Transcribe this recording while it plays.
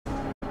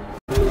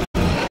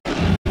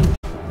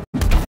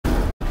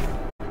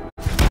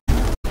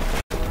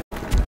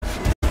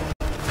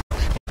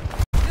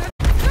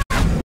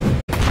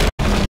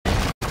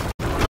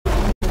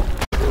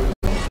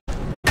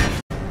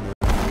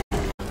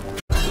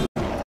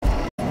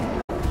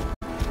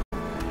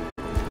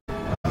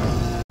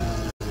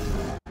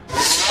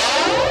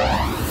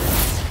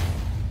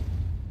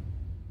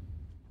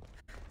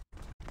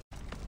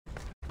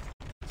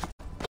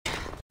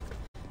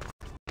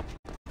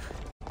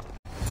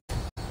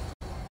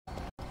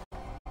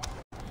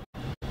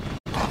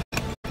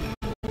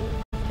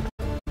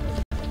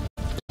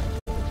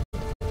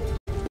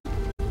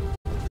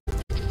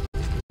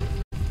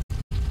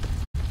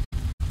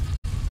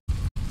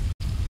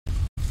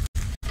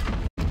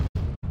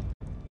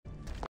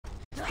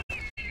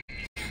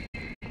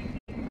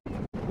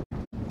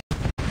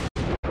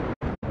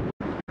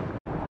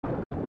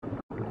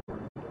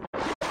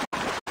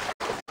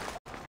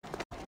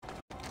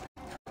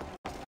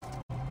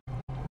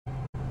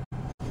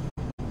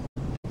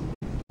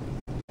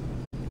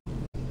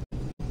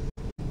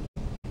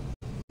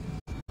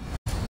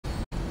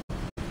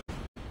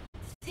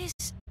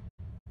This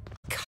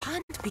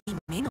can't be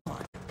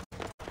Minotaur.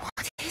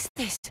 What is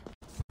this?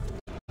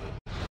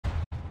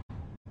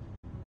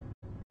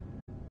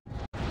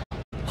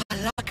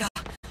 Alaga!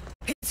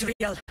 It's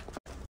real!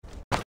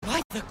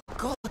 Why the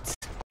gods?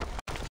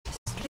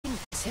 Splitting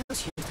the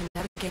cells used to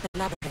navigate the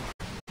labyrinth.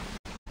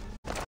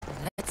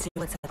 Let's see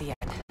what's at the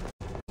end.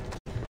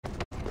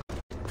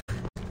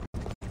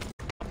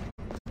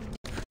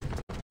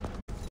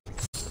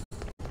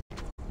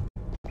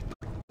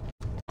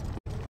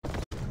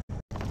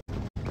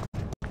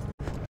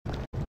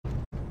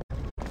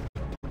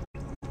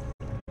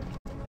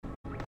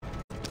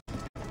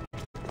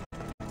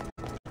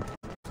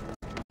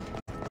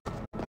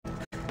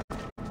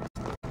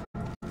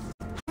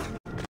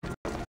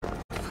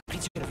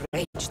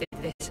 Rage did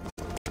this.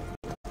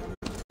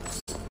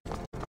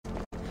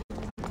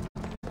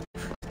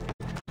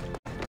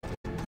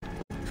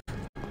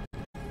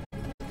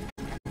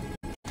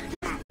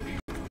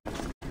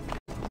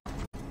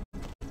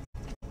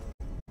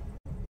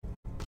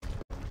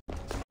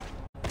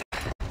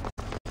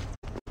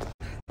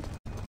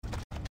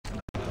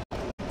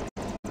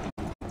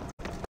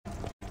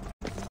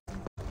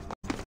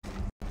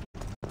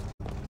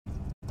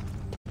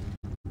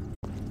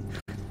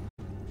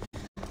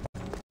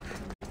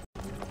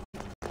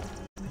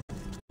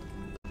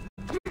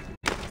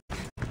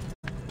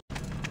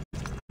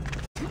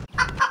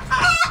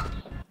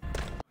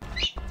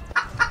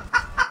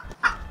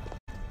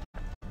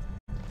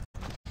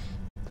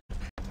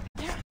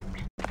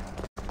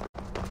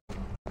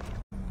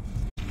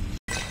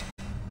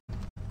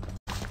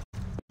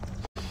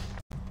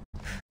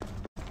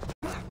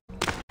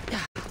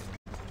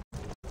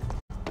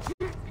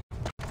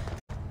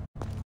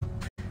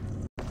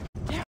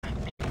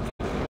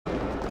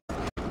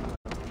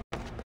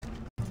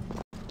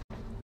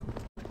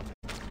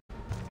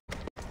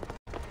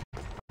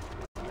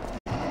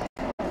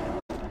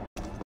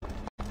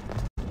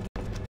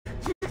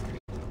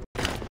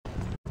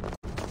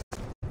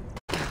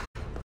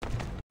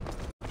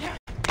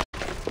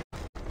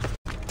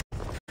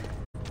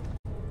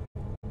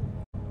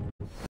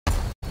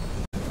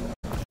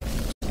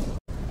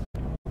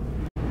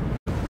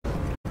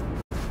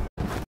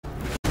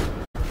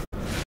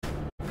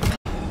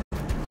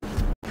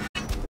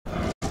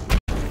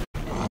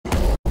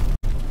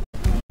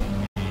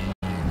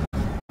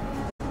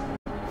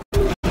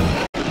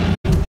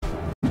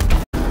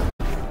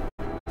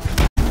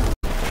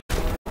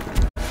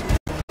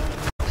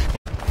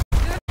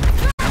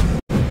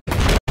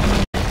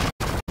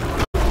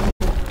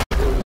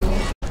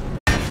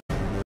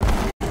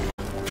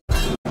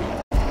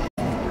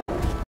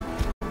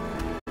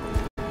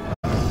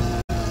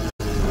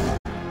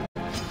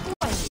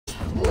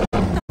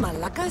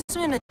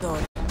 Minotaur.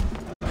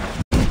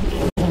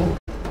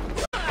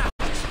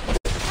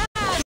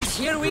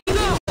 Here we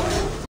go!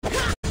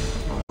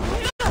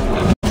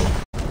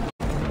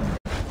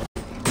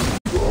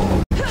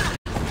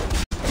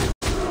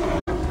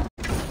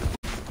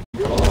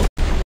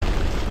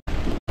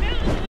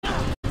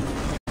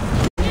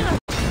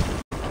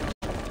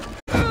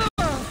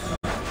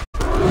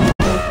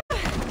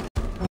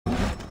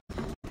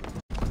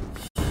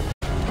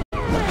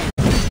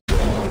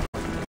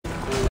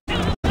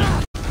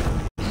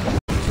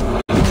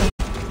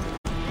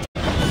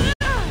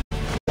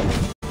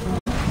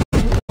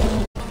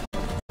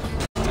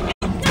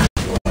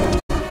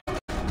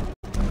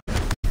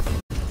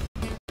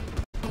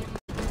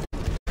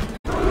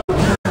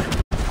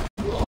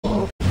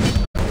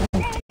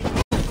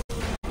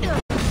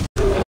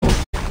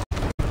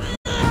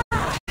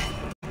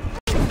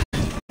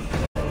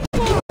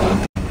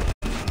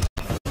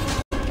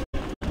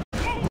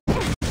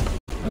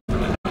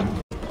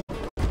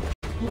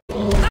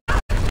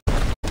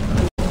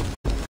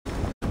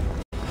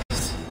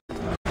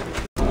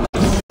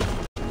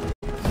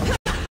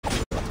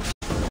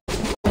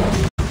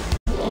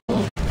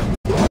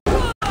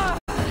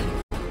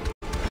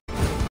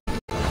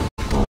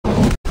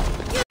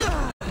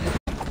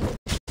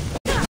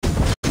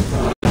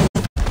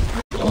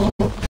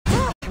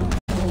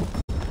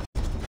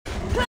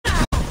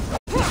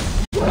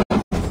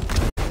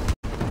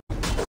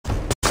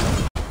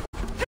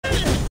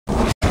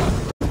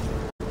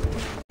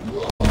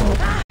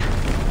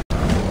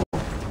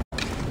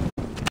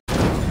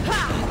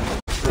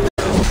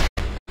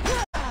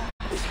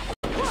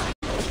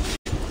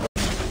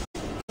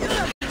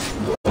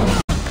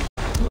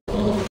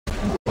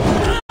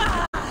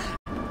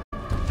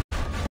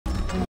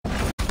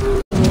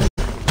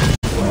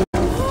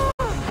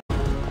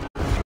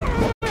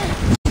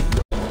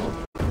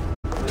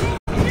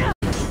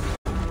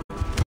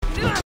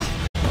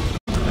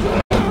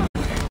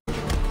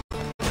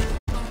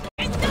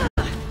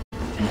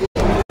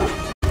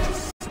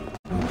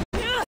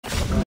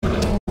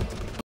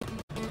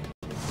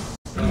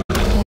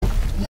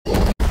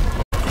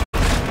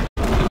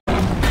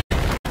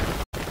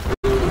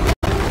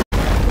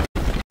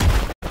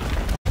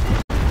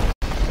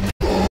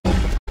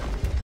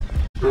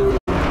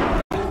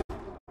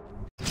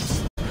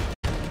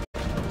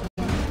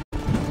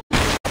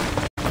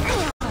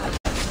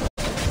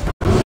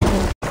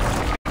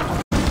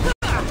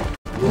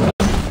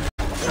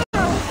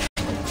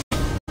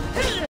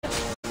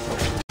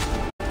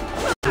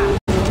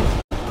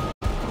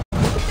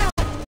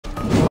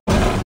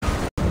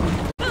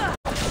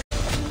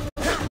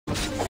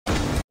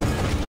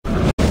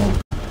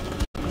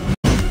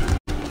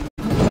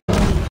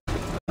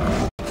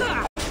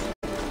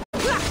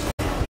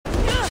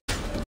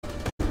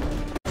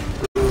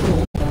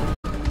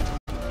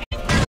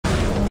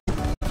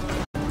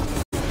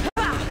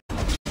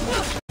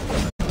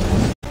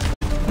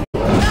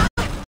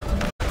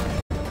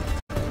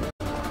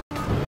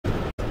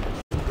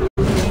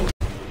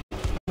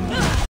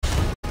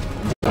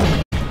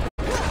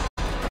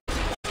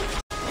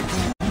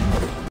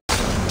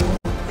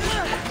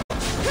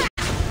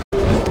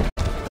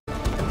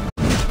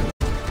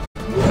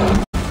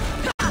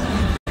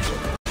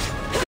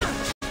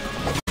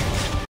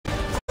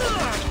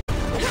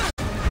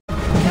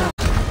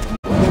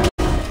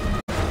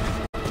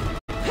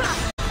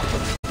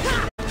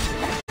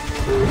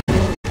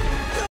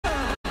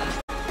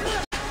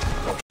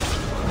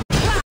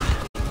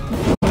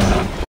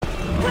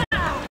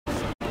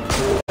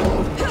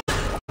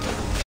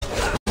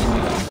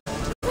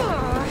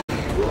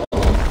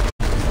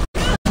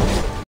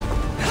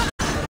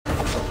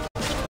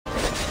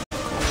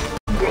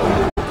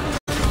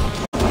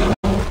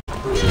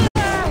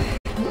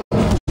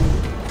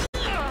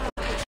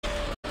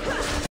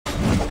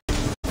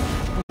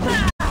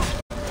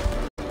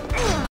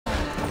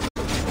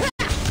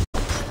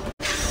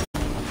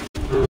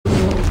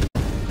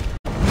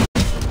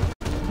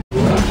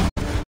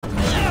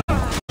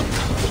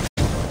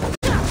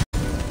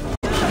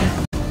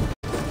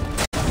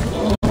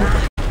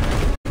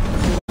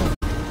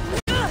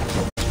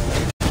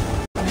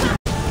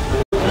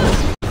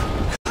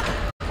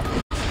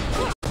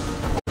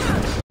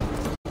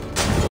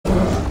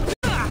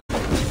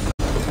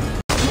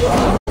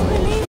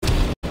 Really?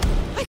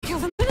 I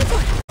killed a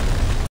Minotaur!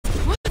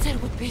 Water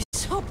would be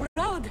so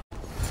proud!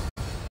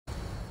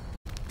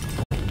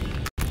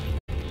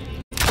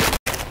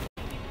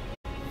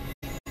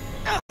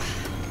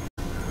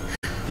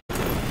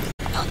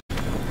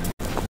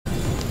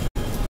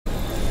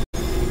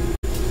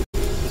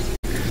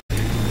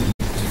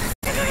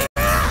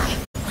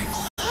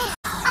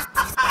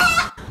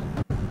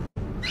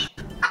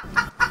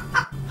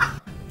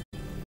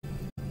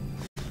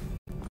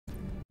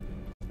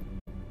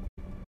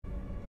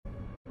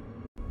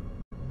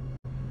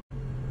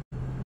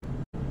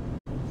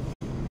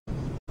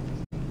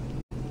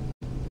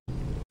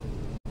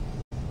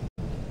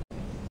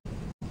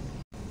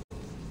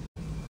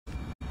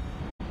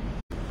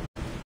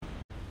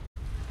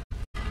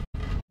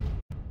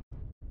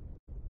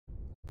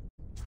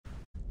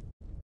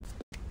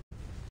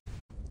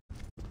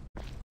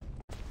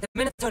 The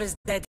Minotaur is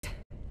dead.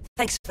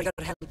 Thanks for your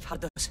help,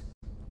 Hardos.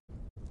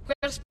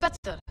 Where's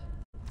Petter?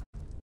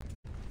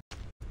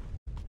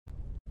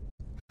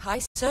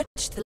 I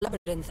searched the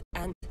labyrinth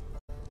and...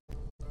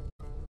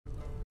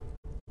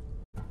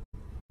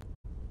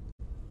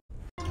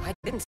 I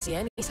didn't see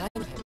any sign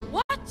of him.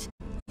 What?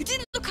 You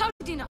didn't look hard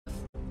enough.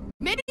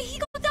 Maybe he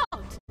got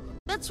out.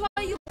 That's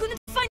why you couldn't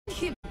find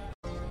him.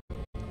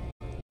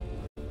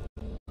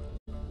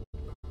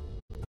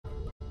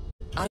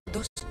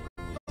 Hardos?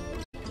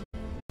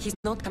 He's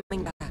not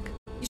coming back.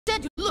 You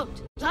said you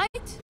looked,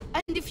 right?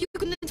 And if you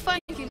couldn't find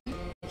him,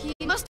 he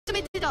must have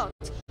made it out.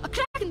 A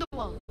crack in the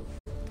wall.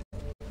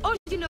 Or,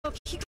 you know,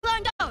 he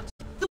climbed out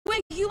the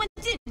way you went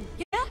in,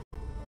 yeah?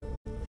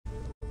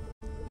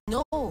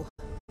 No.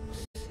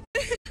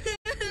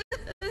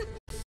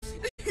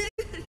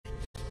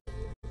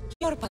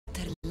 Your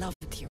father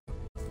loved you.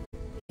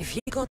 If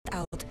he got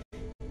out,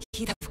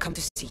 he'd have come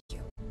to see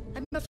you.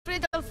 I'm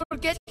afraid I'll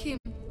forget him.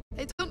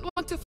 I don't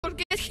want to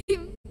forget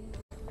him.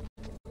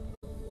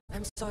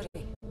 I'm sorry.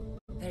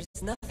 There's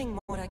nothing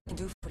more I can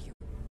do for you.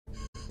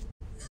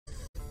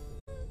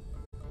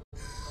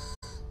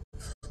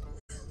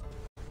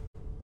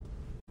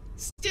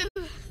 Still,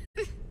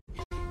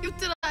 you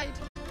tried.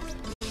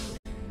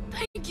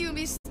 Thank you,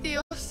 Miss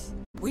Dios.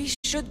 We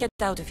should get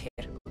out of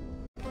here.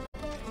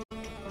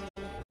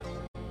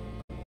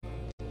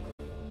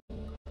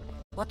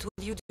 What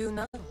will you do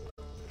now?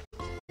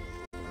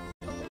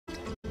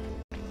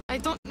 I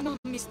don't know,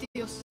 Miss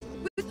Dios.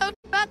 Without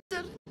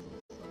Petter,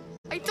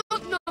 I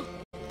don't know.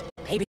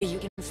 Maybe you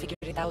can figure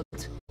it out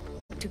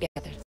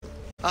together.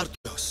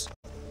 Ardos.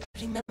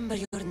 Remember,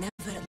 you're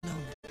never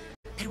alone.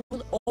 There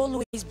will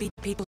always be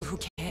people who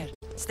care.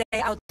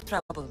 Stay out of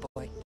trouble,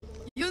 boy.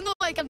 You know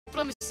I can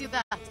promise you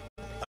that.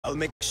 I'll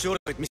make sure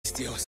of it, Miss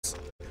Dios.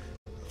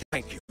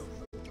 Thank you.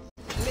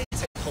 Let's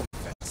head home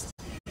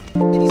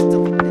first.